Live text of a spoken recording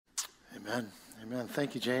Amen. Amen.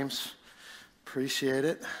 Thank you, James. Appreciate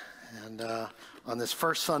it. And on this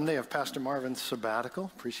first Sunday of Pastor Marvin's sabbatical,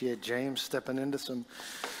 appreciate James stepping into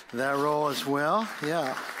that role as well.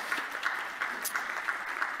 Yeah.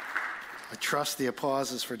 I trust the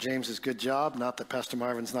applause is for James's good job, not that Pastor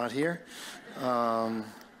Marvin's not here. I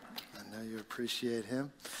know you appreciate him.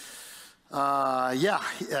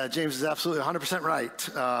 James is absolutely 100% right.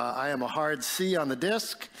 I am a hard C on the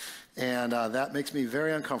disc, and that makes me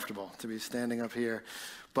very uncomfortable to be standing up here.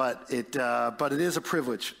 But it is a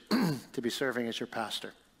privilege to be serving as your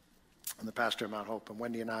pastor. I'm the pastor of Mount Hope, and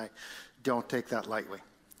Wendy and I don't take that lightly.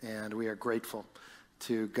 And we are grateful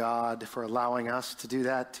to God for allowing us to do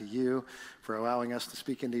that, to you, for allowing us to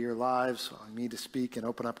speak into your lives, allowing me to speak and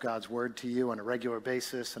open up God's word to you on a regular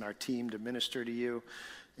basis, and our team to minister to you.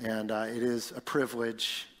 And it is a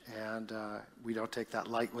privilege, and we don't take that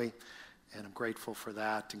lightly. And I'm grateful for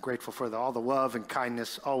that, and grateful for all the love and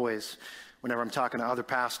kindness always. Whenever I'm talking to other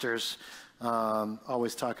pastors,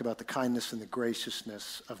 always talk about the kindness and the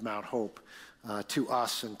graciousness of Mount Hope to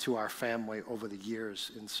us and to our family over the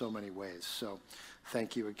years in so many ways. So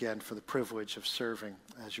thank you again for the privilege of serving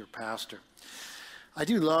as your pastor. I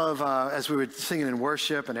do love, as we were singing in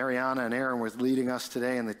worship, and Ariana and Aaron were leading us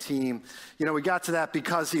today and the team, we got to that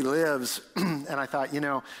because he lives, and I thought,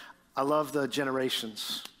 I love the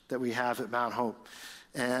generations that we have at Mount Hope.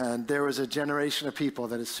 And there was a generation of people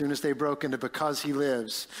that as soon as they broke into because he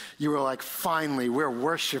lives, you were like, finally, we're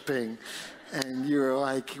worshiping. And you were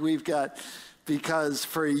like, because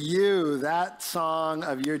for you, that song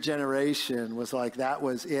of your generation was like, that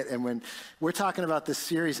was it. And when we're talking about this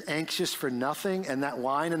series, Anxious for Nothing, and that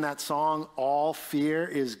line in that song, all fear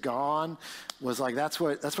is gone, was like, that's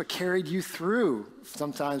what carried you through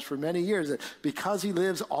sometimes for many years. That because he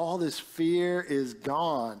lives, all this fear is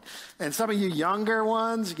gone. And some of you younger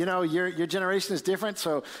ones, your generation is different.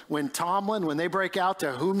 So when they break out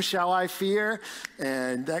to Whom Shall I Fear,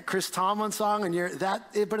 and that Chris Tomlin song,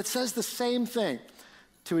 but it says the same thing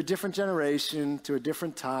to a different generation, to a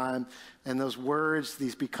different time. And those words,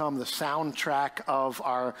 these become the soundtrack of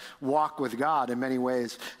our walk with God in many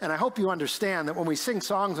ways. And I hope you understand that when we sing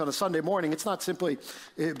songs on a Sunday morning, it's not simply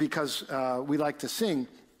because we like to sing.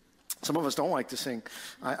 Some of us don't like to sing.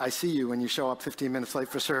 I see you when you show up 15 minutes late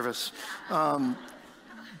for service.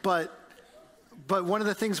 But one of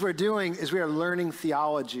the things we're doing is we are learning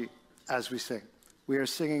theology as we sing. We are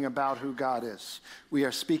singing about who God is. We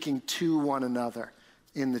are speaking to one another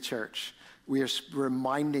in the church. We are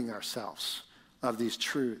reminding ourselves of these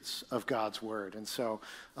truths of God's word. And so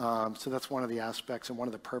that's one of the aspects and one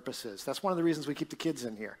of the purposes. That's one of the reasons we keep the kids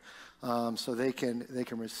in here, so they can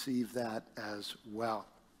receive that as well.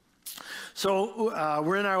 So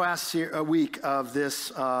we're in our last week of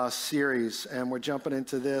this series, and we're jumping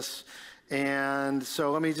into this. And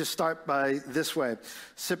so let me just start by this way.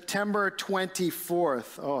 September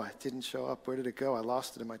 24th. Oh, it didn't show up. Where did it go? I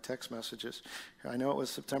lost it in my text messages. I know it was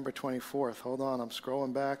September 24th. Hold on. I'm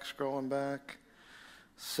scrolling back.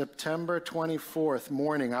 September 24th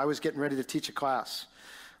morning, I was getting ready to teach a class.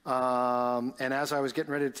 And as I was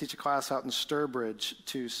getting ready to teach a class out in Sturbridge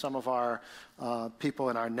to some of our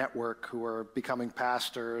people in our network who are becoming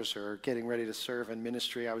pastors or getting ready to serve in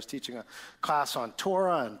ministry, I was teaching a class on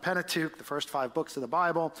Torah and Pentateuch, the first 5 books of the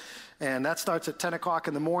Bible. And that starts at 10 o'clock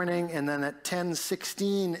in the morning. And then at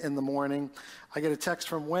 10:16 in the morning, I get a text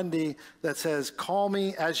from Wendy that says, "Call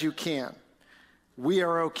me as you can. We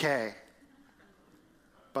are okay."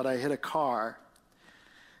 But I hit a car.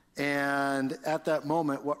 And at that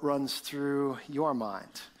moment, what runs through your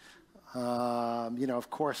mind? Of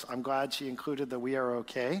course, I'm glad she included the "we are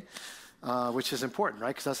okay," which is important, right?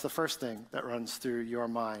 Because that's the first thing that runs through your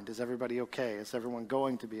mind. Is everybody okay? Is everyone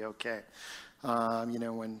going to be okay?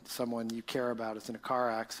 When someone you care about is in a car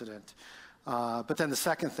accident. But then the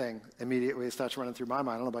second thing immediately starts running through my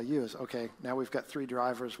mind, I don't know about you, is, okay, now we've got 3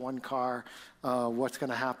 drivers, 1 car. What's going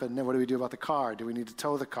to happen? Then what do we do about the car? Do we need to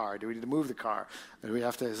tow the car? Do we need to move the car?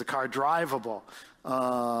 Is the car drivable?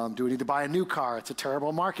 Do we need to buy a new car? It's a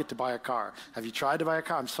terrible market to buy a car. Have you tried to buy a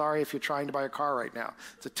car? I'm sorry if you're trying to buy a car right now.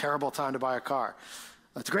 It's a terrible time to buy a car.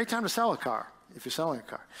 It's a great time to sell a car if you're selling a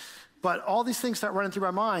car. But all these things start running through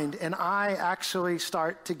my mind, and I actually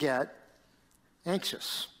start to get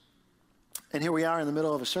anxious. And here we are in the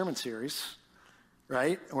middle of a sermon series,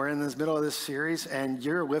 right? We're in the middle of this series, and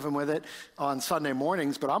you're living with it on Sunday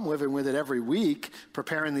mornings, but I'm living with it every week,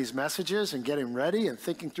 preparing these messages and getting ready and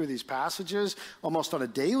thinking through these passages almost on a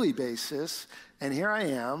daily basis. And here I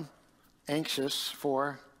am, anxious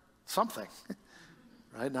for something,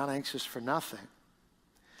 right? Not anxious for nothing.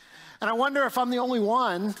 And I wonder if I'm the only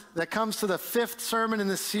one that comes to the 5th sermon in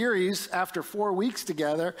this series after 4 weeks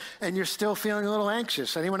together and you're still feeling a little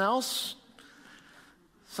anxious. Anyone else?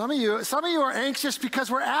 Some of you are anxious because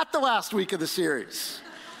we're at the last week of the series.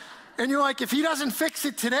 And you're like, if he doesn't fix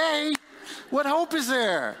it today, what hope is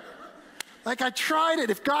there? Like, I tried it.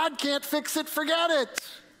 If God can't fix it, forget it.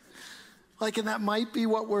 Like, and that might be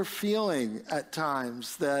what we're feeling at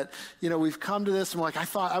times, that, we've come to this and we're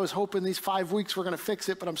like, I was hoping these 5 weeks were going to fix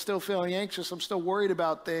it, but I'm still feeling anxious. I'm still worried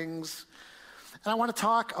about things. And I want to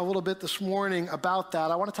talk a little bit this morning about that.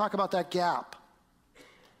 I want to talk about that gap.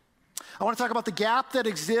 I want to talk about the gap that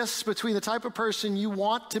exists between the type of person you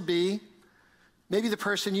want to be, maybe the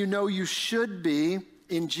person you know you should be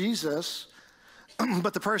in Jesus,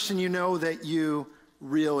 but the person you know that you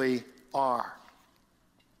really are.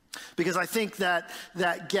 Because I think that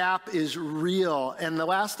gap is real. And the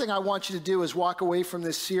last thing I want you to do is walk away from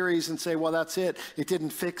this series and say, well, that's it. It didn't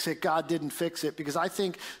fix it. God didn't fix it. Because I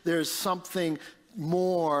think there's something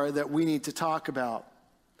more that we need to talk about.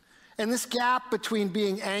 And this gap between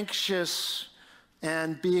being anxious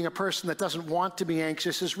and being a person that doesn't want to be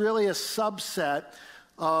anxious is really a subset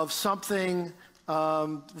of something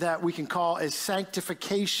that we can call a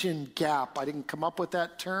sanctification gap. I didn't come up with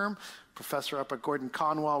that term. Professor up at Gordon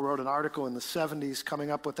Conwell wrote an article in the 70s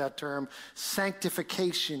coming up with that term,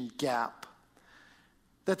 sanctification gap.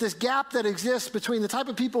 That this gap that exists between the type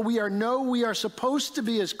of people we are supposed to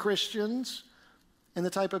be as Christians and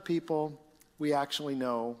the type of people we actually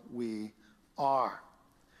know we are.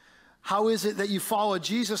 How is it that you follow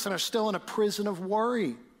Jesus and are still in a prison of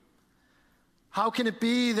worry? How can it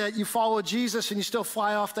be that you follow Jesus and you still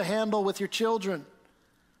fly off the handle with your children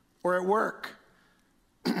or at work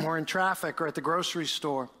or in traffic or at the grocery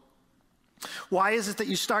store? Why is it that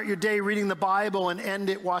you start your day reading the Bible and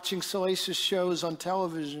end it watching salacious shows on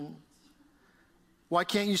television? Why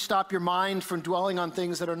can't you stop your mind from dwelling on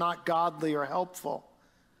things that are not godly or helpful?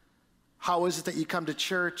 How is it that you come to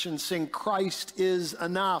church and sing Christ is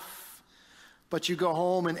enough, but you go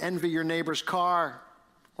home and envy your neighbor's car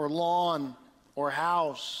or lawn or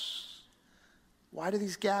house? Why do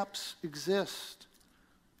these gaps exist?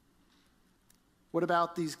 What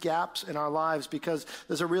about these gaps in our lives? Because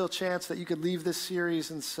there's a real chance that you could leave this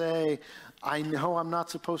series and say, I know I'm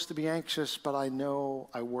not supposed to be anxious, but I know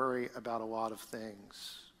I worry about a lot of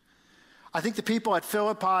things. I think the people at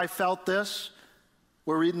Philippi felt this.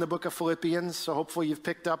 We're reading the book of Philippians, so hopefully you've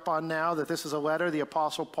picked up on now that this is a letter the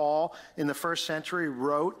Apostle Paul in the first century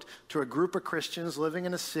wrote to a group of Christians living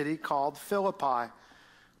in a city called Philippi.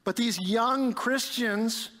 But these young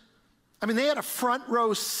Christians, they had a front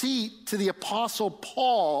row seat to the Apostle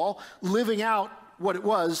Paul living out what it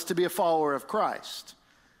was to be a follower of Christ.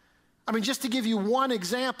 Just to give you one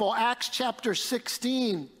example, Acts chapter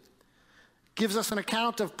 16 gives us an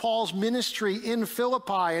account of Paul's ministry in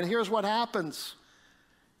Philippi, and here's what happens.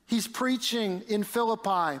 He's preaching in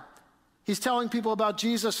Philippi. He's telling people about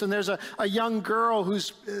Jesus, and there's a young girl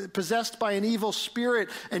who's possessed by an evil spirit,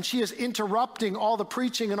 and she is interrupting all the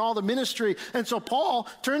preaching and all the ministry. And so Paul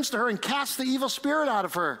turns to her and casts the evil spirit out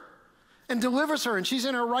of her and delivers her, and she's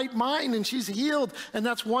in her right mind, and she's healed, and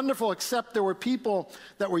that's wonderful, except there were people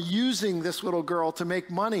that were using this little girl to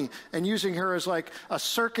make money and using her as like a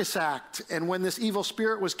circus act. And when this evil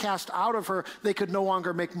spirit was cast out of her, they could no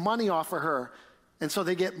longer make money off of her. And so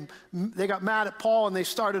they got mad at Paul, and they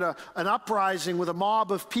started an uprising with a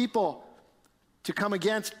mob of people to come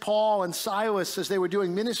against Paul and Silas as they were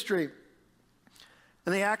doing ministry.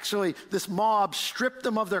 And this mob stripped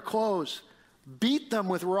them of their clothes, beat them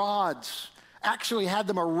with rods, actually had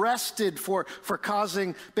them arrested for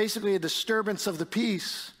causing basically a disturbance of the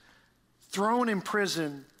peace, thrown in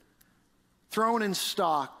prison, thrown in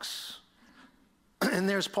stocks. And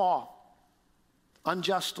there's Paul,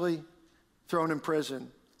 unjustly thrown in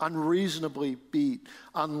prison, unreasonably beat,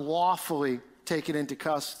 unlawfully taken into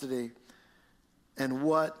custody. And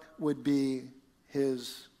what would be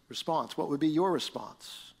his response? What would be your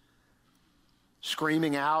response?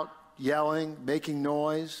 Screaming out, yelling, making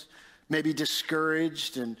noise, maybe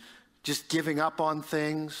discouraged and just giving up on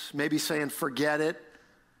things, maybe saying, forget it.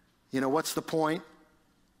 What's the point?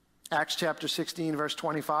 Acts chapter 16, verse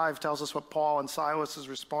 25 tells us what Paul and Silas's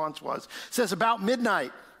response was. It says, about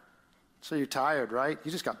midnight. So you're tired, right?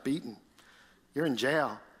 You just got beaten. You're in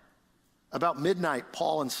jail. About midnight,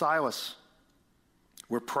 Paul and Silas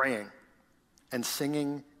were praying and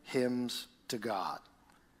singing hymns to God.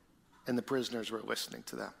 And the prisoners were listening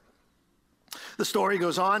to them. The story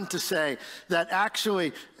goes on to say that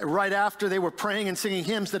actually, right after they were praying and singing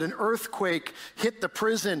hymns, that an earthquake hit the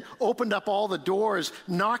prison, opened up all the doors,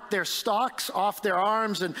 knocked their stocks off their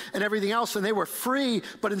arms and everything else, and they were free.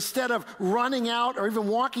 But instead of running out or even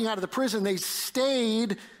walking out of the prison, they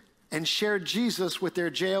stayed and shared Jesus with their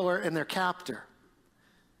jailer and their captor.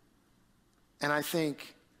 And I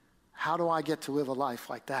think, how do I get to live a life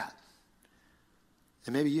like that?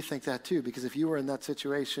 And maybe you think that too, because if you were in that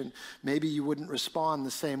situation, maybe you wouldn't respond the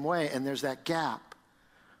same way, and there's that gap.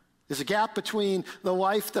 There's a gap between the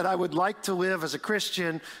life that I would like to live as a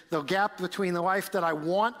Christian, the gap between the life that I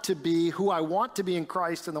want to be, who I want to be in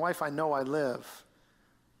Christ, and the life I know I live,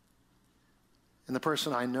 and the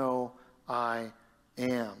person I know I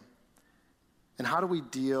am. And how do we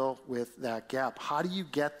deal with that gap? How do you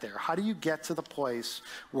get there? How do you get to the place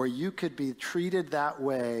where you could be treated that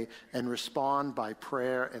way and respond by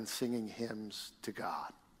prayer and singing hymns to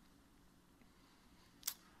God?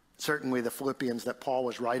 Certainly the Philippians that Paul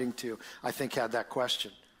was writing to, I think, had that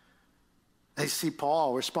question. They see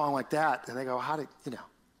Paul respond like that, and they go,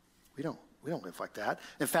 we don't live like that.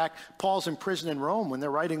 In fact, Paul's in prison in Rome when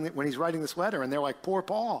he's writing this letter, and they're like, poor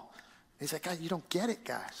Paul. And he's like, God, you don't get it,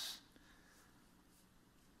 guys.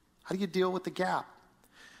 How do you deal with the gap?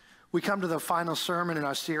 We come to the final sermon in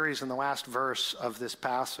our series in the last verse of this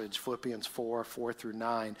passage, Philippians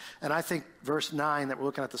 4:4-9. And I think verse 9 that we're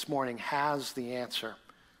looking at this morning has the answer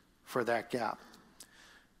for that gap.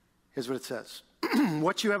 Here's what it says.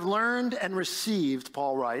 What you have learned and received,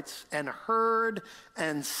 Paul writes, and heard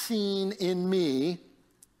and seen in me.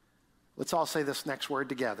 Let's all say this next word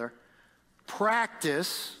together.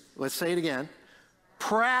 Practice, let's say it again.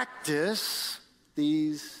 Practice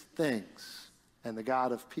these things, and the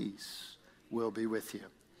God of peace will be with you.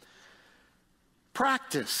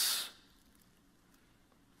 Practice.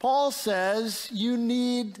 Paul says you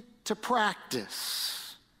need to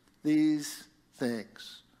practice these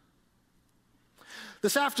things.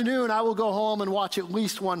 This afternoon, I will go home and watch at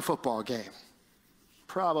least one football game.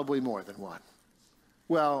 Probably more than one.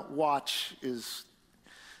 Well, watch is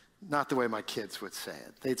not the way my kids would say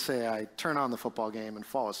it. They'd say I turn on the football game and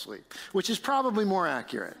fall asleep, which is probably more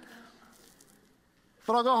accurate.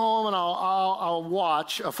 But I'll go home and I'll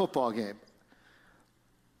watch a football game.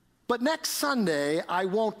 But next Sunday, I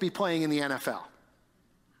won't be playing in the NFL.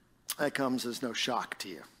 That comes as no shock to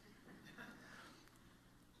you.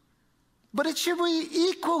 But it should be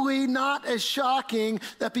equally not as shocking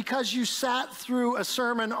that because you sat through a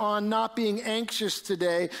sermon on not being anxious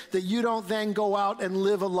today, that you don't then go out and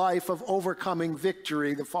live a life of overcoming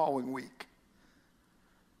victory the following week.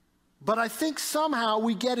 But I think somehow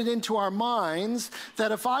we get it into our minds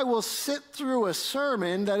that if I will sit through a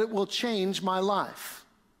sermon, that it will change my life.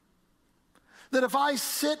 That if I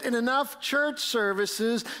sit in enough church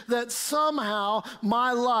services, that somehow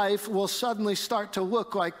my life will suddenly start to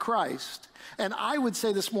look like Christ. And I would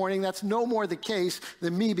say this morning that's no more the case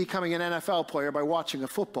than me becoming an NFL player by watching a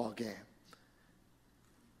football game.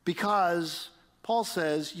 Because Paul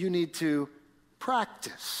says you need to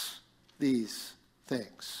practice these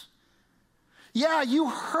things. Yeah, you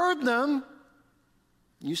heard them.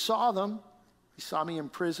 You saw them. You saw me in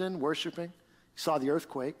prison worshiping. You saw the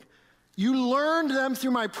earthquake. You learned them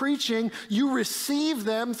through my preaching. You received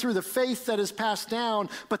them through the faith that is passed down.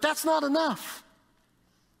 But that's not enough.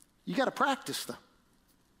 You got to practice them.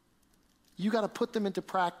 You got to put them into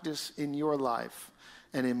practice in your life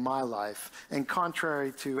and in my life. And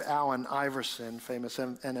contrary to Allen Iverson, famous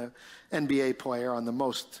NBA player, on the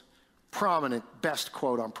most prominent, best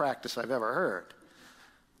quote on practice I've ever heard,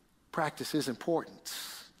 practice is important.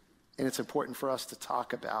 And it's important for us to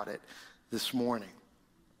talk about it this morning.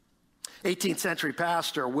 18th century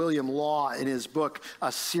pastor William Law, in his book,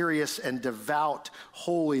 A Serious and Devout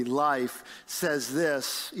Holy Life, says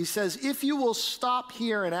this. He says, if you will stop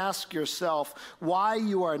here and ask yourself why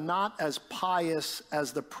you are not as pious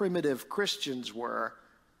as the primitive Christians were,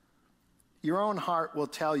 your own heart will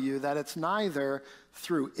tell you that it's neither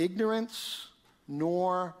through ignorance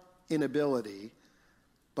nor inability,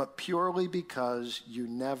 but purely because you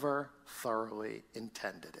never thoroughly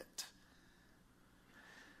intended it.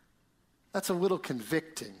 That's a little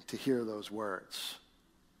convicting to hear those words.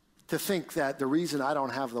 To think that the reason I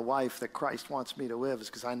don't have the life that Christ wants me to live is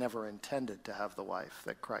because I never intended to have the life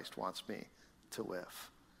that Christ wants me to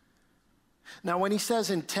live. Now, when he says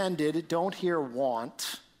intended, don't hear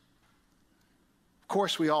want. Of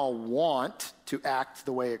course, we all want to act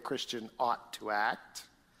the way a Christian ought to act.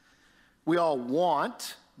 We all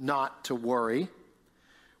want not to worry.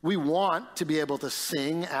 We want to be able to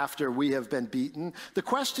sing after we have been beaten. The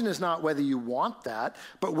question is not whether you want that,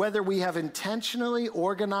 but whether we have intentionally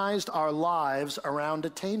organized our lives around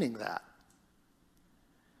attaining that.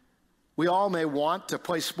 We all may want to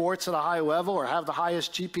play sports at a high level or have the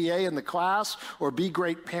highest GPA in the class or be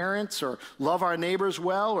great parents or love our neighbors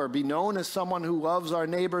well or be known as someone who loves our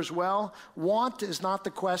neighbors well. Want is not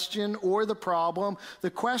the question or the problem.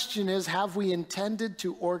 The question is, have we intended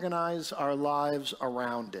to organize our lives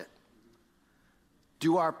around it?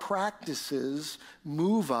 Do our practices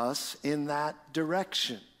move us in that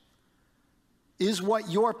direction? Is what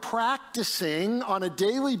you're practicing on a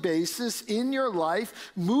daily basis in your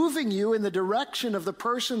life moving you in the direction of the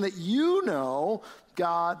person that you know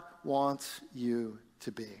God wants you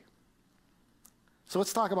to be? So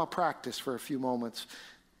let's talk about practice for a few moments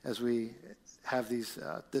as we have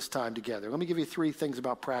this time together. Let me give you 3 things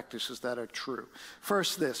about practices that are true.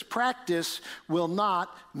 First, this: practice will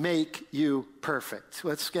not make you perfect.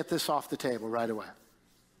 Let's get this off the table right away.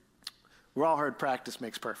 We've all heard practice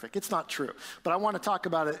makes perfect. It's not true. But I want to talk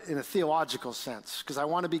about it in a theological sense because I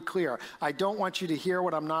want to be clear. I don't want you to hear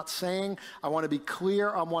what I'm not saying. I want to be clear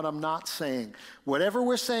on what I'm not saying. Whatever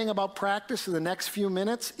we're saying about practice in the next few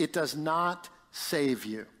minutes, it does not save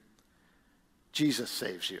you. Jesus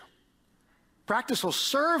saves you. Practice will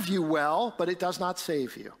serve you well, but it does not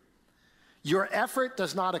save you. Your effort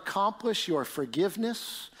does not accomplish your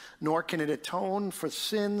forgiveness, nor can it atone for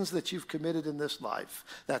sins that you've committed in this life.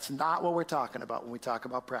 That's not what we're talking about when we talk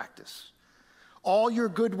about practice. All your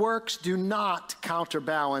good works do not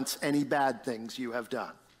counterbalance any bad things you have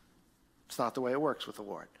done. It's not the way it works with the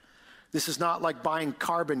Lord. This is not like buying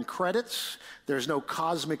carbon credits. There's no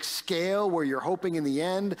cosmic scale where you're hoping in the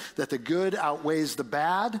end that the good outweighs the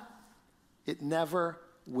bad. It never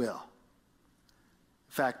will.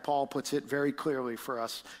 In fact, Paul puts it very clearly for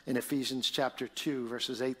us in Ephesians chapter 2,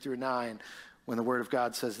 verses 8 through 9, when the Word of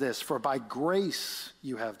God says this: "For by grace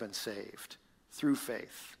you have been saved through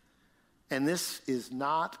faith, and this is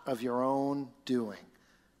not of your own doing.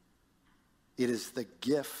 It is the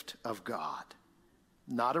gift of God,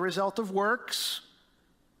 not a result of works,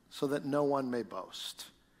 so that no one may boast."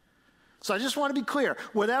 So I just want to be clear.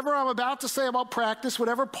 Whatever I'm about to say about practice,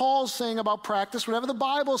 whatever Paul's saying about practice, whatever the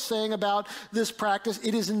Bible's saying about this practice,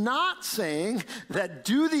 it is not saying that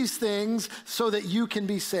do these things so that you can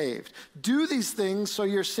be saved. Do these things so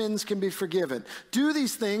your sins can be forgiven. Do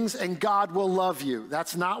these things and God will love you.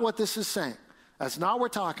 That's not what this is saying. That's not what we're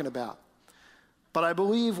talking about. But I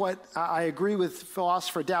believe I agree with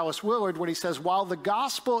philosopher Dallas Willard when he says, while the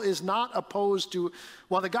gospel is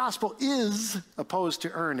opposed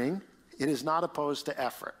to earning, it is not opposed to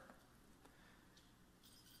effort.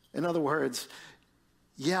 In other words,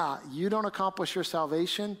 yeah, you don't accomplish your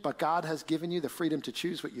salvation, but God has given you the freedom to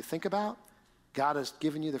choose what you think about. God has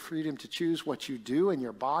given you the freedom to choose what you do in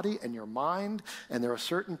your body and your mind, and there are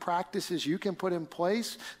certain practices you can put in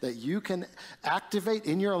place that you can activate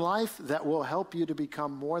in your life that will help you to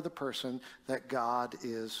become more the person that God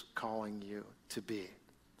is calling you to be.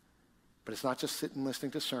 But it's not just sitting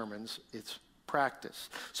listening to sermons, it's practice.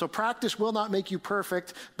 So practice will not make you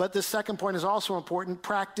perfect, but the second point is also important.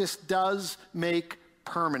 Practice does make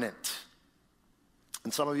permanent.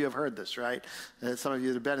 And some of you have heard this, right? Some of you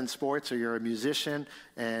that have been in sports or you're a musician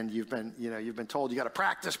and you've been told you got to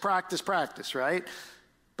practice, right?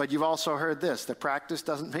 But you've also heard this, that practice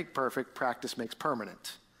doesn't make perfect, practice makes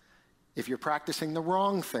permanent. If you're practicing the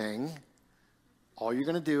wrong thing, all you're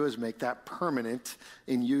going to do is make that permanent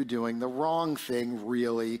in you doing the wrong thing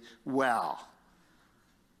really well.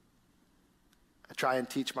 I try and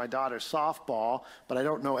teach my daughter softball, but I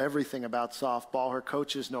don't know everything about softball. Her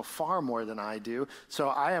coaches know far more than I do. So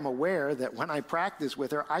I am aware that when I practice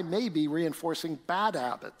with her, I may be reinforcing bad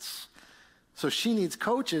habits. So she needs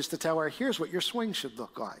coaches to tell her, here's what your swing should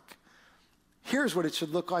look like. Here's what it should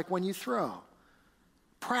look like when you throw.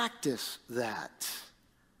 Practice that.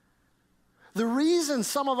 The reason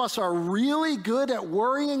some of us are really good at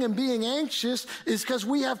worrying and being anxious is because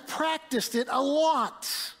we have practiced it a lot.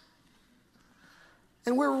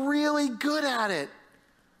 And we're really good at it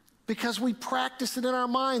because we practice it in our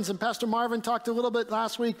minds. And Pastor Marvin talked a little bit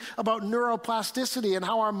last week about neuroplasticity and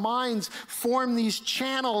how our minds form these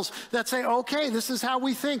channels that say, okay, this is how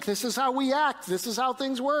we think, this is how we act, this is how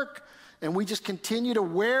things work. And we just continue to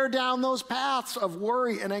wear down those paths of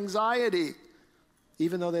worry and anxiety,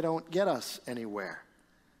 even though they don't get us anywhere.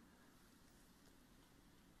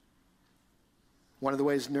 One of the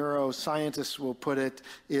ways neuroscientists will put it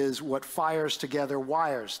is what fires together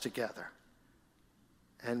wires together.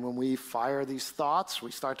 And when we fire these thoughts,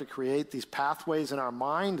 we start to create these pathways in our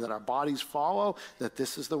mind that our bodies follow, that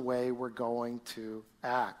this is the way we're going to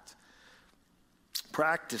act.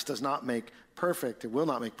 Practice does not make perfect. It will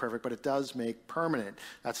not make perfect, but it does make permanent.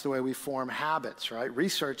 That's the way we form habits, right?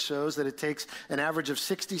 Research shows that it takes an average of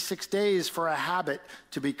 66 days for a habit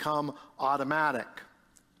to become automatic.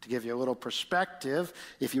 To give you a little perspective,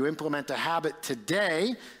 if you implement a habit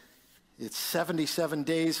today, it's 77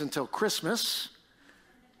 days until Christmas.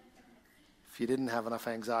 If you didn't have enough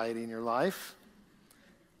anxiety in your life,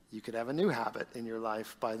 you could have a new habit in your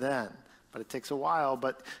life by then. But it takes a while,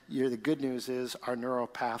 but the good news is our neural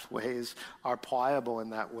pathways are pliable in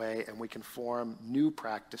that way, and we can form new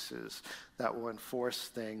practices that will enforce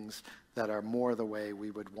things that are more the way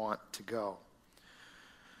we would want to go.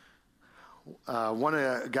 One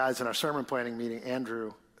of the guys in our sermon planning meeting,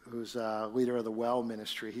 Andrew, who's a leader of the Well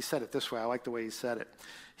Ministry, he said it this way. I like the way he said it.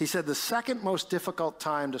 He said, the second most difficult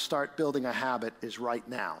time to start building a habit is right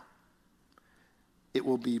now. It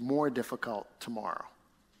will be more difficult tomorrow.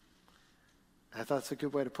 I thought that's a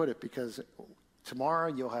good way to put it, because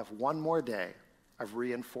tomorrow you'll have one more day of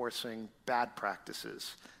reinforcing bad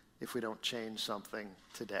practices if we don't change something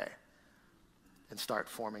today and start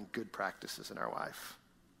forming good practices in our life.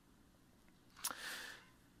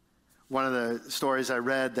 One of the stories I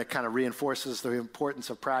read that kind of reinforces the importance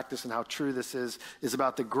of practice and how true this is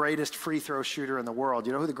about the greatest free throw shooter in the world.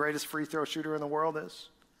 You know who the greatest free throw shooter in the world is?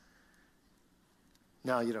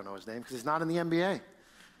 No, you don't know his name because he's not in the NBA.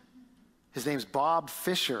 His name's Bob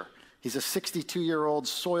Fisher. He's a 62-year-old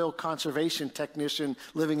soil conservation technician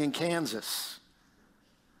living in Kansas.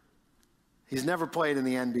 He's never played in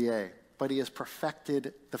the NBA, but he has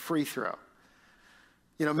perfected the free throw.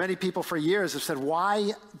 You know, many people for years have said,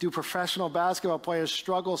 why do professional basketball players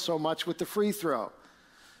struggle so much with the free throw?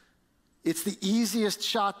 It's the easiest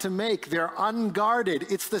shot to make. They're unguarded.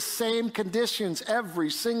 It's the same conditions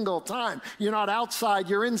every single time. You're not outside,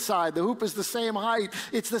 you're inside. The hoop is the same height.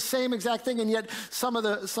 It's the same exact thing. And yet some of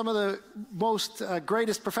the most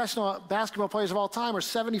greatest professional basketball players of all time are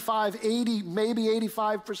 75, 80, maybe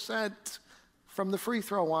 85% from the free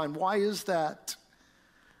throw line. Why is that?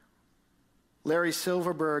 Larry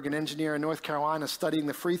Silverberg, an engineer in North Carolina studying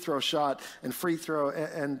the free throw shot and free throw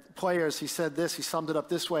and players, he said this, he summed it up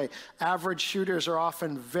this way: average shooters are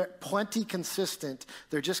often plenty consistent.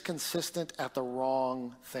 They're just consistent at the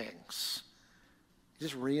wrong things. You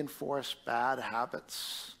just reinforce bad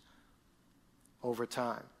habits over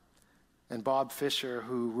time. And Bob Fisher,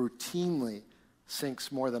 who routinely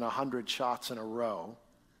sinks more than 100 shots in a row,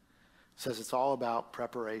 says it's all about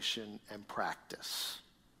preparation and practice.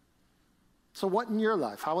 So what in your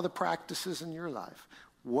life? How are the practices in your life?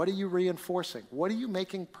 What are you reinforcing? What are you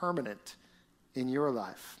making permanent in your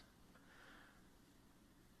life?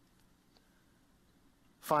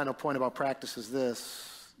 Final point about practice is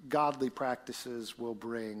this: godly practices will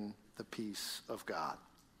bring the peace of God.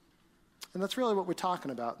 And that's really what we're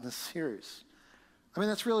talking about in this series. I mean,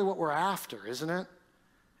 that's really what we're after, isn't it?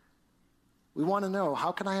 We want to know,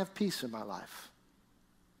 how can I have peace in my life?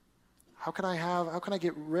 How can I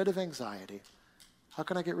get rid of anxiety? How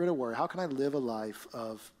can I get rid of worry? How can I live a life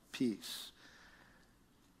of peace?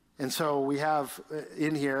 And so we have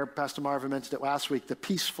in here, Pastor Marvin mentioned it last week, the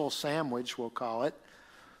peaceful sandwich, we'll call it.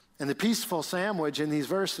 And the peaceful sandwich in these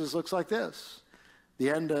verses looks like this.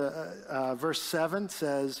 The end of verse 7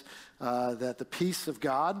 says that the peace of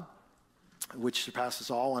God, which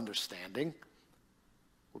surpasses all understanding,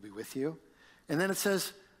 will be with you. And then it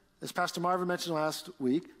says, as Pastor Marvin mentioned last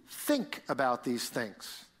week, think about these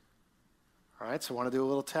things. All right, so I want to do a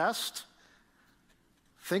little test.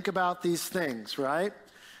 Think about these things, right?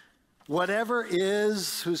 Whatever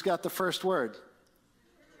is, who's got the first word?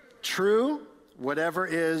 True. Whatever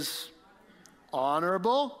is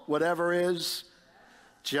honorable. Whatever is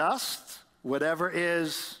just. Whatever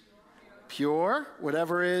is pure.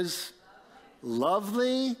 Whatever is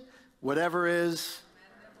lovely. Whatever is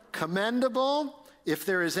commendable. If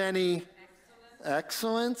there is any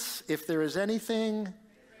excellence, if there is anything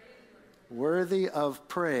worthy of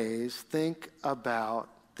praise, think about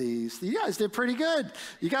these. You guys did pretty good.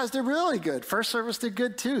 You guys did really good. First service did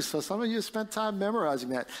good too. So some of you spent time memorizing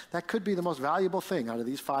that. That could be the most valuable thing out of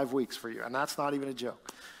these 5 weeks for you. And that's not even a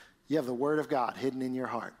joke. You have the Word of God hidden in your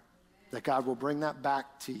heart. That God will bring that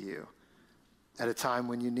back to you at a time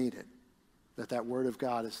when you need it. That Word of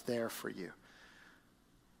God is there for you.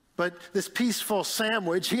 But this peaceful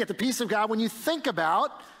sandwich, you get the peace of God when you think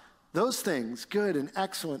about those things, good and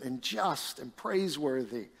excellent and just and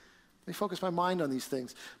praiseworthy. Let me focus my mind on these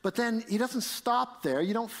things. But then he doesn't stop there.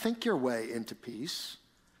 You don't think your way into peace.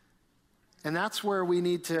 And that's where we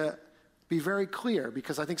need to be very clear,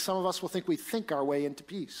 because I think some of us will think we think our way into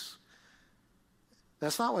peace.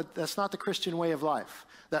 That's not the Christian way of life.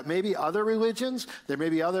 That may be other religions, there may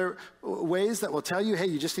be other ways that will tell you, hey,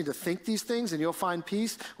 you just need to think these things and you'll find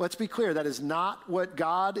peace. Let's be clear, that is not what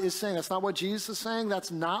God is saying. That's not what Jesus is saying. That's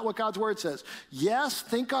not what God's word says. Yes,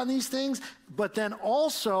 think on these things, but then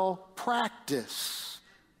also practice.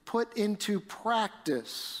 Put into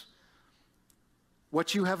practice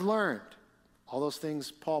what you have learned. All those things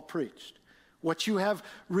Paul preached. What you have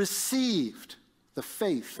received, the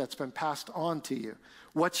faith that's been passed on to you.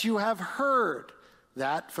 What you have heard,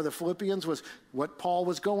 that for the Philippians was what Paul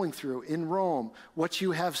was going through in Rome. What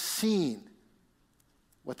you have seen,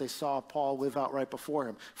 what they saw Paul live out right before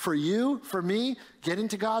him. For you, for me, get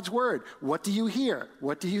into God's word. What do you hear?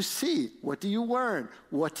 What do you see? What do you learn?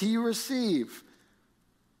 What do you receive?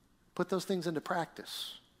 Put those things into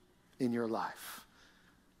practice in your life.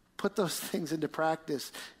 Put those things into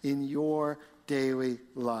practice in your daily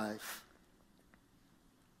life.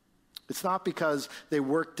 It's not because they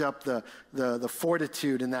worked up the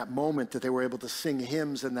fortitude in that moment that they were able to sing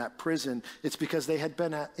hymns in that prison. It's because they had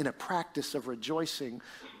been in a practice of rejoicing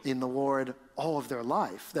in the Lord all of their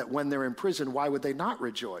life, that when they're in prison, why would they not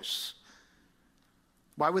rejoice?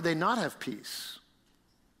 Why would they not have peace?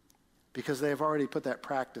 Because they have already put that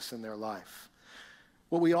practice in their life.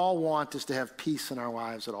 What we all want is to have peace in our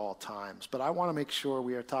lives at all times, but I want to make sure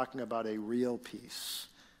we are talking about a real peace.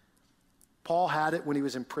 Paul had it when he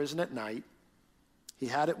was in prison at night. He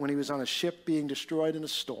had it when he was on a ship being destroyed in a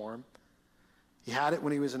storm. He had it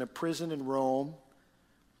when he was in a prison in Rome.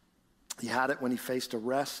 He had it when he faced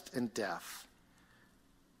arrest and death.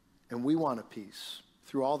 And we want a peace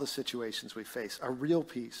through all the situations we face, a real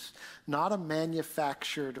peace, not a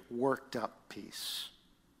manufactured, worked up peace.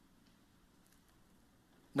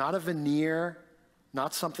 Not a veneer,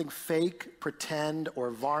 not something fake, pretend,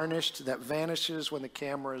 or varnished that vanishes when the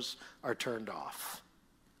cameras are turned off.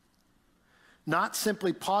 Not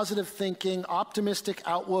simply positive thinking, optimistic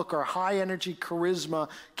outlook, or high energy charisma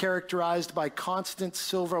characterized by constant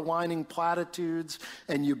silver lining platitudes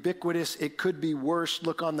and ubiquitous, it could be worse,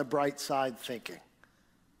 look on the bright side thinking.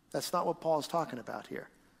 That's not what Paul is talking about here.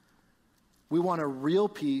 We want a real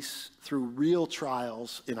peace through real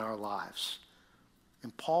trials in our lives.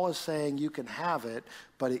 And Paul is saying you can have it,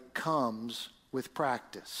 but it comes with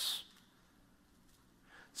practice.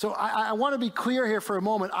 So I want to be clear here for a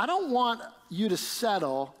moment. I don't want you to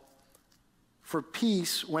settle for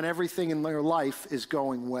peace when everything in your life is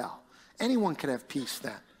going well. Anyone can have peace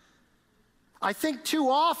then. I think too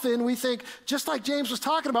often we think, just like James was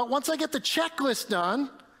talking about, once I get the checklist done,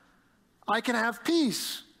 I can have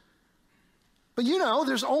peace. But you know,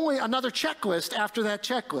 there's only another checklist after that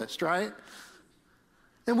checklist, right?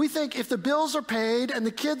 And we think if the bills are paid and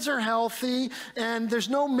the kids are healthy and there's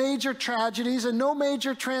no major tragedies and no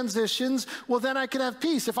major transitions, well, then I can have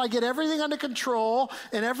peace. If I get everything under control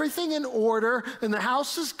and everything in order and the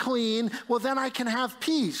house is clean, well, then I can have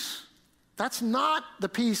peace. That's not the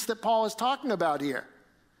peace that Paul is talking about here.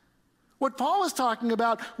 What Paul is talking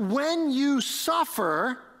about, when you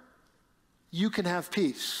suffer, you can have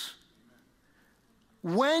peace.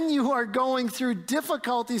 When you are going through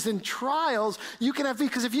difficulties and trials, you can have peace.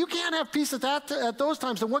 Because if you can't have peace at those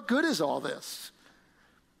times, then what good is all this?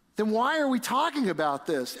 Then why are we talking about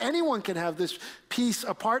this? Anyone can have this peace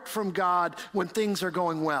apart from God when things are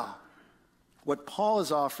going well. What Paul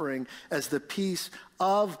is offering as the peace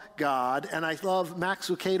of God, and I love Max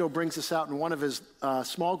Lucado brings this out in one of his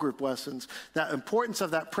small group lessons, that importance of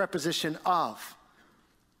that preposition of.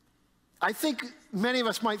 I think many of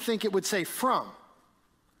us might think it would say from.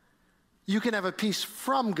 You can have a peace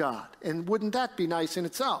from God, and wouldn't that be nice in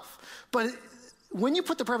itself? But when you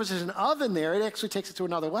put the preposition of in there, it actually takes it to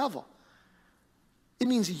another level. It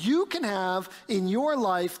means you can have in your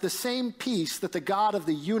life the same peace that the God of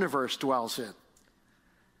the universe dwells in.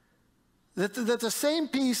 That the same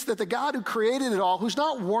peace that the God who created it all, who's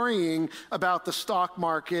not worrying about the stock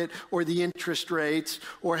market or the interest rates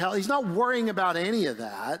or hell, he's not worrying about any of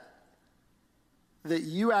that, that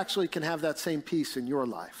you actually can have that same peace in your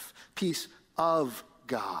life. Peace of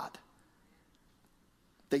God.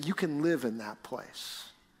 That you can live in that place.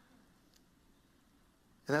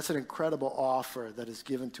 And that's an incredible offer that is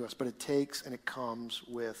given to us, but it takes and it comes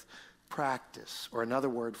with practice, or another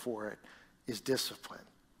word for it is discipline.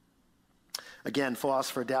 Again,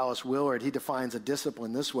 philosopher Dallas Willard, he defines a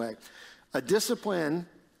discipline this way. A discipline,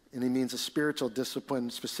 and he means a spiritual discipline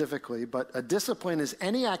specifically, but a discipline is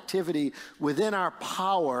any activity within our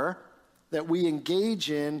power that we engage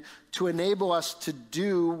in to enable us to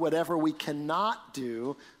do whatever we cannot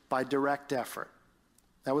do by direct effort.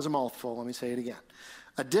 That was a mouthful. Let me say it again.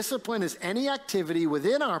 A discipline is any activity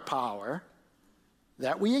within our power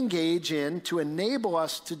that we engage in to enable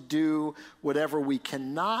us to do whatever we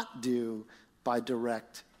cannot do by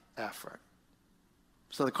direct effort.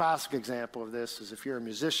 So the classic example of this is if you're a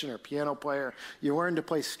musician or piano player, you learn to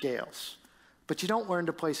play scales. But you don't learn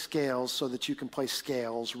to play scales so that you can play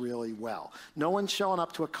scales really well. No one's showing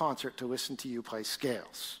up to a concert to listen to you play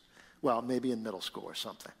scales. Well, maybe in middle school or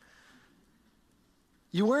something.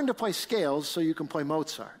 You learn to play scales so you can play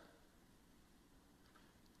Mozart.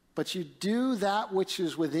 But you do that which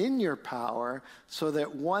is within your power so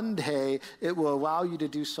that one day it will allow you to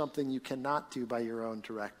do something you cannot do by your own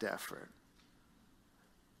direct effort.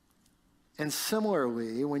 And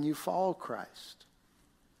similarly, when you follow Christ,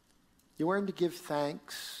 you learn to give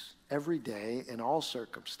thanks every day in all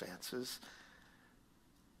circumstances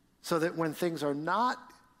so that when things are not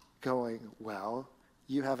going well,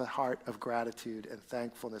 you have a heart of gratitude and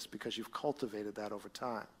thankfulness because you've cultivated that over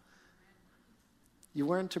time. You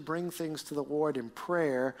learn to bring things to the Lord in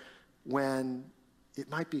prayer when it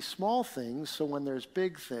might be small things, so when there's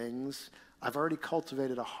big things, I've already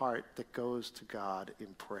cultivated a heart that goes to God in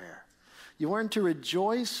prayer. You learn to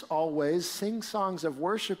rejoice always, sing songs of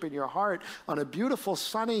worship in your heart on a beautiful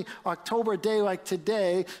sunny October day like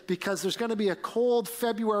today, because there's going to be a cold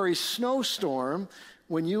February snowstorm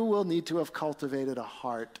when you will need to have cultivated a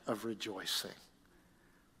heart of rejoicing.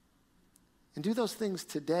 And do those things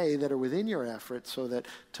today that are within your effort so that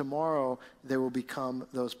tomorrow there will become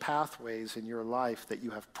those pathways in your life that you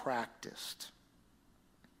have practiced.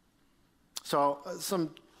 So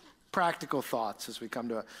some practical thoughts as we come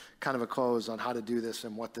to a kind of a close on how to do this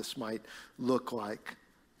and what this might look like.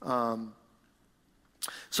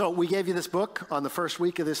 So we gave you this book on the first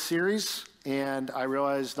week of this series, and I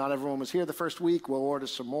realized not everyone was here the first week. We'll order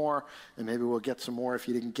some more, and maybe we'll get some more if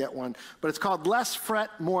you didn't get one. But it's called Less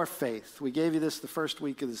Fret, More Faith. We gave you this the first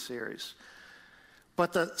week of the series.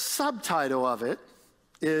 But the subtitle of it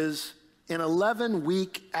is an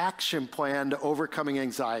 11-week action plan to overcoming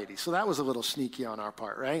anxiety. So that was a little sneaky on our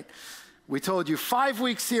part, right? We told you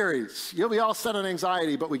 5-week series. You'll be all set on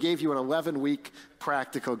anxiety, but we gave you an 11-week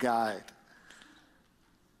practical guide.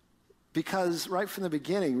 Because right from the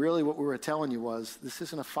beginning, really what we were telling you was, this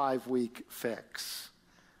isn't a 5-week fix.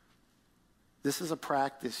 This is a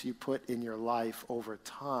practice you put in your life over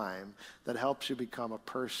time that helps you become a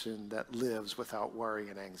person that lives without worry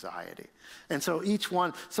and anxiety. And so each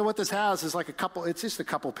one, so what this has is like it's just a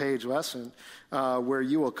couple page lesson where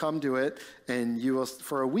you will come to it and you will,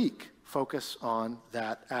 for a week, focus on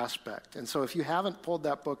that aspect. And so if you haven't pulled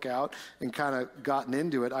that book out and kind of gotten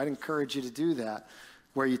into it, I'd encourage you to do that,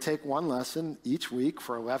 where you take one lesson each week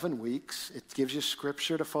for 11 weeks. It gives you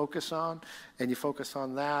scripture to focus on, and you focus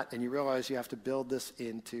on that, and you realize you have to build this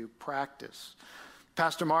into practice.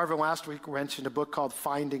 Pastor Marvin last week mentioned a book called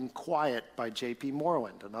Finding Quiet by J.P.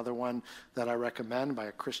 Moreland, another one that I recommend by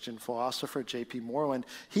a Christian philosopher, J.P. Moreland.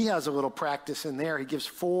 He has a little practice in there. He gives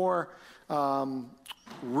 4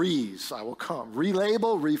 re's, I will call them: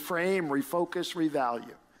 relabel, reframe, refocus,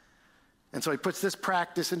 revalue. And so he puts this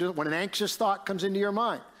practice into it. When an anxious thought comes into your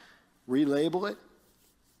mind, relabel it,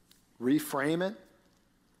 reframe it,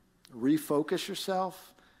 refocus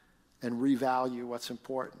yourself, and revalue what's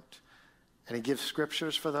important. And he gives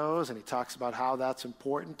scriptures for those, and he talks about how that's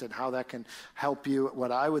important and how that can help you.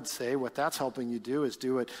 What I would say, what that's helping you do is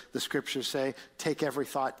do what the scriptures say: take every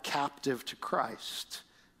thought captive to Christ.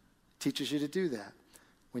 It teaches you to do that.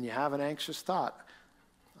 When you have an anxious thought,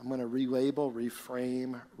 I'm going to relabel,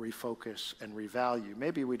 reframe, refocus, and revalue.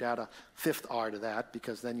 Maybe we'd add a 5th R to that,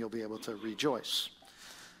 because then you'll be able to rejoice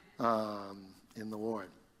in the Lord.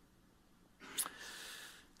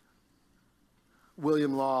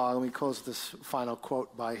 William Law, let me close with this final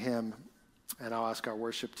quote by him, and I'll ask our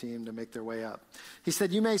worship team to make their way up. He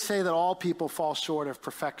said, "You may say that all people fall short of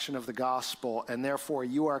perfection of the gospel, and therefore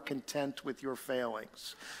you are content with your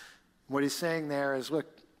failings." What he's saying there is, look,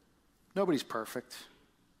 nobody's perfect.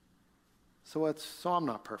 So I'm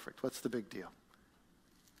not perfect. What's the big deal?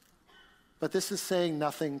 But this is saying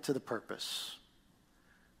nothing to the purpose.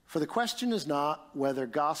 For the question is not whether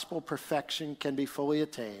gospel perfection can be fully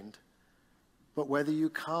attained, but whether you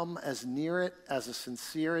come as near it as a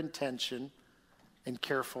sincere intention and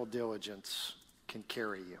careful diligence can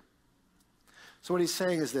carry you. So what he's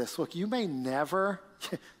saying is this: look, you may never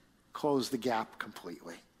close the gap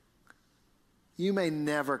completely. You may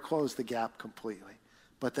never close the gap completely.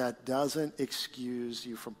 But that doesn't excuse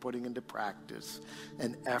you from putting into practice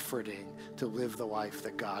and efforting to live the life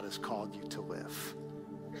that God has called you to live.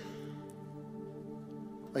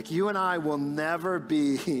 Like, you and I will never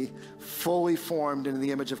be fully formed into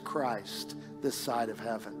the image of Christ this side of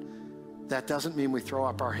heaven. that doesn't mean we throw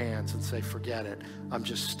up our hands and say, forget it. I'm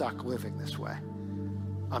just stuck living this way.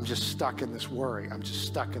 I'm just stuck in this worry. I'm just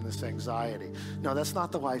stuck in this anxiety. No, that's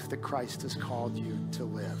not the life that Christ has called you to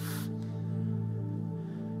live.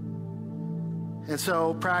 And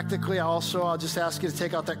so practically also, I'll just ask you to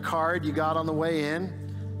take out that card you got on the way in.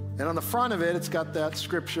 And on the front of it, it's got that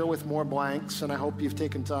scripture with more blanks, and I hope you've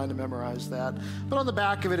taken time to memorize that. But on the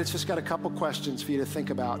back of it, it's just got a couple questions for you to think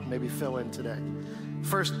about and maybe fill in today.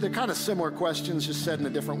 First, they're kind of similar questions, just said in a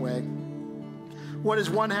different way. What is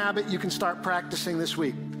one habit you can start practicing this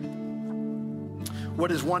week?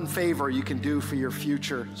 What is one favor you can do for your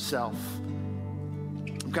future self?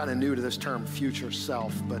 I'm kind of new to this term, future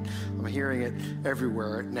self, but I'm hearing it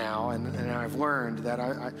everywhere now, and I've learned that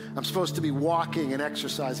I'm supposed to be walking and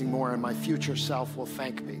exercising more, and my future self will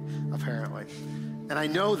thank me, apparently. And I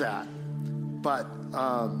know that, but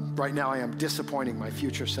right now I am disappointing my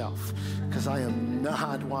future self because I am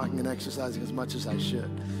not walking and exercising as much as I should.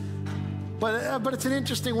 But it's an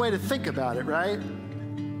interesting way to think about it, right?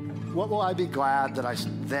 What will I be glad that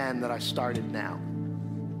I started now?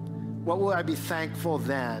 What will I be thankful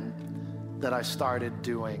then that I started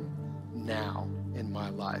doing now in my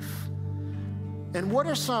life? And what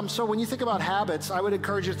are so when you think about habits, I would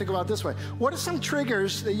encourage you to think about it this way. What are some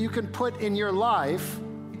triggers that you can put in your life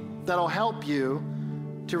that'll help you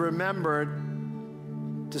to remember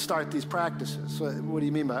to start these practices? So what do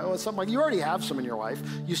you mean by that? Well, it's something like you already have some in your life.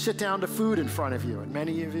 You sit down to food in front of you, and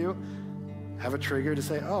many of you have a trigger to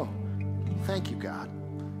say, oh, thank you, God.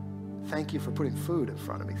 Thank you for putting food in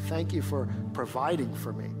front of me. Thank you for providing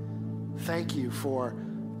for me. Thank you for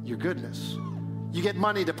your goodness. You get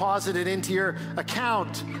money deposited into your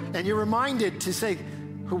account, and you're reminded to say,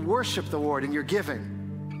 who worship the Lord in your giving,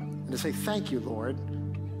 and to say, thank you, Lord,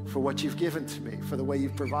 for what you've given to me, for the way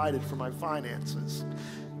you've provided for my finances.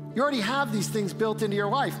 You already have these things built into your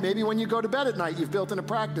life. Maybe when you go to bed at night, you've built in a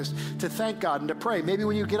practice to thank God and to pray. Maybe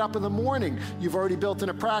when you get up in the morning, you've already built in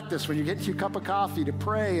a practice when you get your cup of coffee to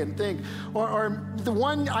pray and think. Or the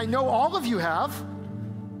one I know all of you have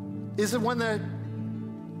is that when the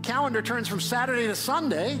calendar turns from Saturday to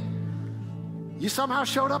Sunday, you somehow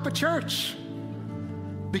showed up at church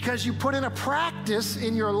because you put in a practice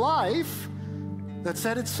in your life that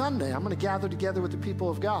said it's Sunday. I'm going to gather together with the people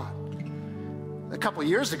of God. A couple of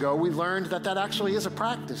years ago, we learned that actually is a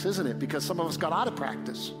practice, isn't it? Because some of us got out of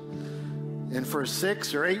practice. And for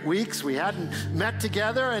 6 or 8 weeks, we hadn't met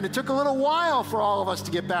together, and it took a little while for all of us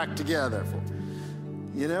to get back together.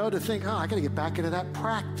 To think, I got to get back into that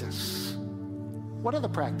practice. What other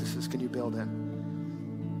practices can you build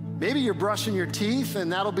in? Maybe you're brushing your teeth,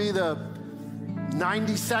 and that'll be the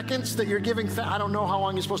 90 seconds that you're giving. I don't know how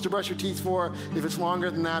long you're supposed to brush your teeth for. If it's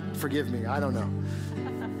longer than that, forgive me. I don't know.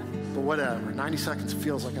 But whatever, 90 seconds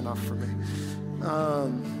feels like enough for me.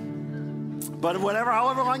 But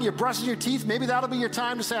however long you're brushing your teeth, maybe that'll be your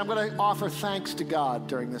time to say, I'm going to offer thanks to God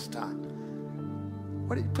during this time.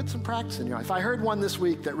 Put some practice in your life. I heard one this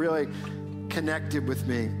week that really connected with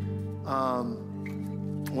me.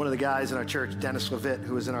 One of the guys in our church, Dennis Levitt,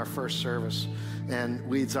 who was in our first service and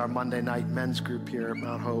leads our Monday night men's group here at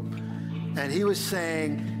Mount Hope. And he was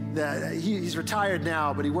saying that he's retired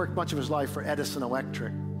now, but he worked much of his life for Edison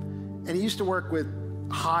Electric. And he used to work with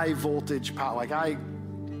high voltage power. Like I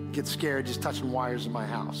get scared just touching wires in my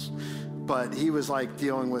house. But he was like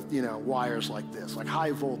dealing with, wires like this, like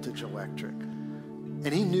high voltage electric.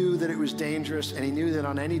 And he knew that it was dangerous, and he knew that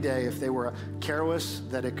on any day, if they were careless,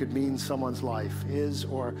 that it could mean someone's life, his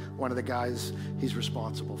or one of the guys he's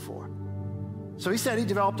responsible for. So he said he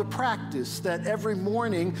developed a practice that every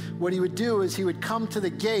morning what he would do is he would come to the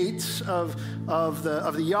gates of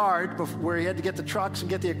the yard where he had to get the trucks and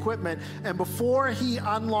get the equipment, and before he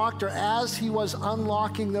unlocked or as he was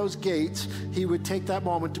unlocking those gates, he would take that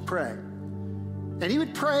moment to pray. And he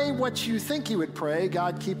would pray what you think he would pray,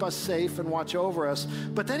 God keep us safe and watch over us.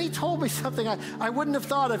 But then he told me something I wouldn't have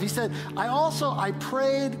thought of. He said, I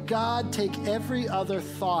prayed, God, take every other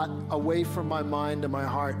thought away from my mind and my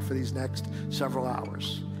heart for these next several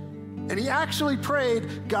hours. And he actually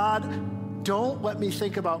prayed, God, don't let me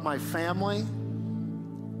think about my family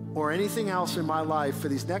or anything else in my life for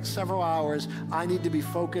these next several hours. I need to be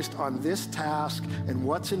focused on this task and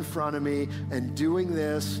what's in front of me and doing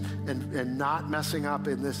this and not messing up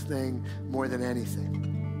in this thing more than anything.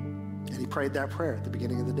 And he prayed that prayer at the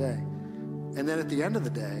beginning of the day. And then at the end of the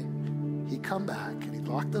day, he'd come back and he'd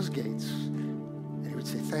lock those gates and he would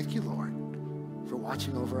say, thank you, Lord, for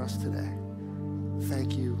watching over us today.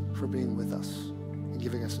 Thank you for being with us and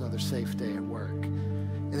giving us another safe day at work.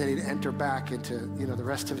 And then he'd enter back into, the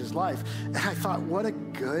rest of his life. And I thought, what a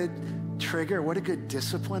good trigger, what a good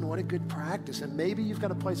discipline, what a good practice. And maybe you've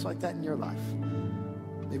got a place like that in your life.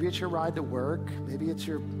 Maybe it's your ride to work. Maybe it's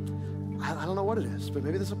your, I don't know what it is, but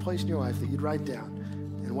maybe there's a place in your life that you'd write down.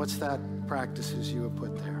 And what's that practices you would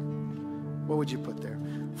put there? What would you put there?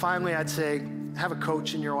 Finally, I'd say have a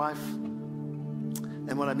coach in your life.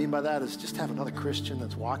 And what I mean by that is just have another Christian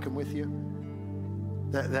that's walking with you,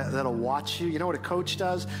 that'll watch you. You know what a coach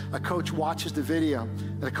does? A coach watches the video,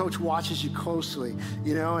 and a coach watches you closely.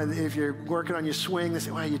 You know, and if you're working on your swing, they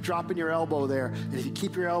say, well, you're dropping your elbow there. And if you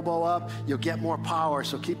keep your elbow up, you'll get more power.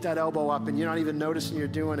 So keep that elbow up, and you're not even noticing you're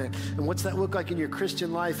doing it. And what's that look like in your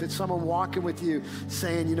Christian life? It's someone walking with you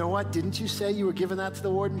saying, you know what? Didn't you say you were giving that to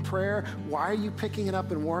the Lord in prayer? Why are you picking it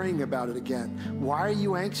up and worrying about it again? Why are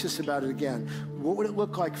you anxious about it again? What would it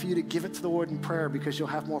look like for you to give it to the Lord in prayer? Because you'll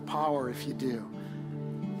have more power if you do.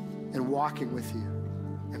 And walking with you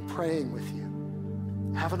and praying with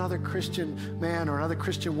you. Have another Christian man or another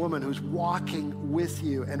Christian woman who's walking with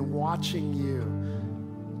you and watching you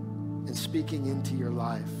and speaking into your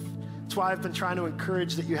life. That's why I've been trying to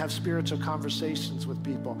encourage that you have spiritual conversations with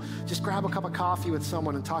people. Just grab a cup of coffee with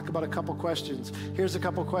someone and talk about a couple questions. Here's a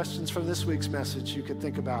couple questions from this week's message you could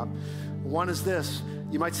think about. One is this.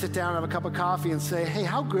 You might sit down and have a cup of coffee and say, hey,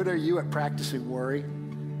 how good are you at practicing worry?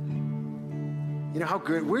 You know, how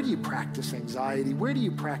good, where do you practice anxiety? Where do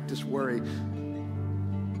you practice worry?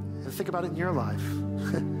 And think about it in your life.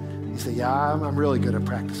 You say, yeah, I'm really good at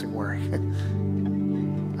practicing worry.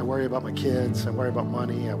 I worry about my kids. I worry about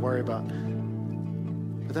money. I worry about...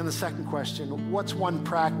 But then the second question, what's one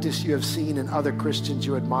practice you have seen in other Christians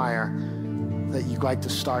you admire that you'd like to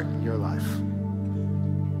start in your life?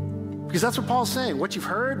 Because that's what Paul's saying. What you've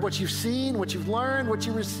heard, what you've seen, what you've learned, what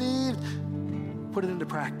you received, put it into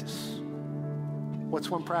practice. What's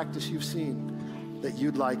one practice you've seen that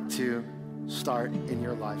you'd like to start in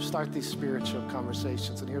your life? Start these spiritual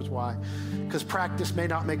conversations, and here's why. Because practice may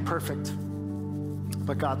not make perfect,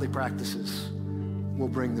 but godly practices will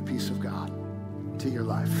bring the peace of God to your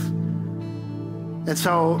life. And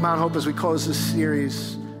so, Mount Hope, as we close this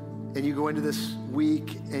series, and you go into this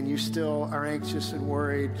week, and you still are anxious and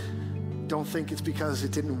worried, don't think it's because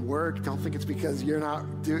it didn't work. Don't think it's because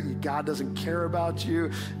God doesn't care about you.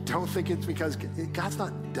 Don't think it's because God's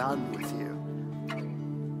not done with you.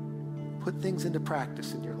 Put things into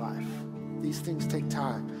practice in your life. These things take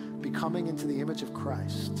time. Becoming into the image of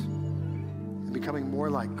Christ and becoming more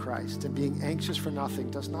like Christ and being anxious for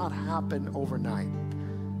nothing does not happen overnight,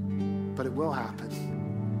 but it will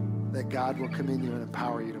happen. That God will come in you and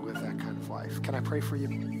empower you to live that kind of life. Can I pray for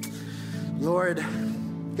you? Lord,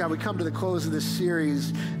 God, we come to the close of this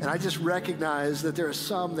series, and I just recognize that there are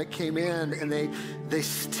some that came in and they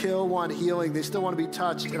still want healing. They still want to be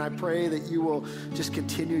touched, and I pray that you will just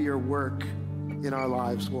continue your work in our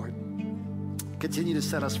lives, Lord. Continue to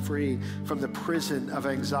set us free from the prison of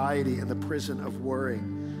anxiety and the prison of worry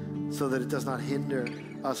so that it does not hinder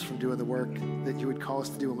us from doing the work that you would call us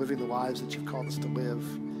to do and living the lives that you've called us to live.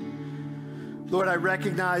 Lord, I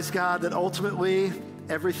recognize, God, that ultimately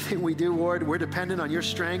everything we do, Lord, we're dependent on your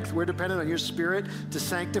strength. We're dependent on your Spirit to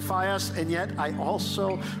sanctify us. And yet I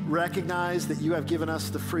also recognize that you have given us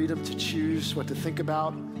the freedom to choose what to think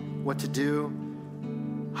about, what to do,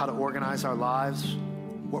 how to organize our lives,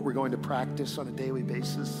 what we're going to practice on a daily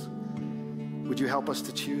basis. Would you help us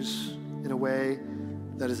to choose in a way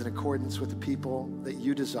that is in accordance with the people that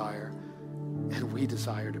you desire and we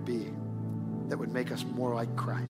desire to be, that would make us more like Christ?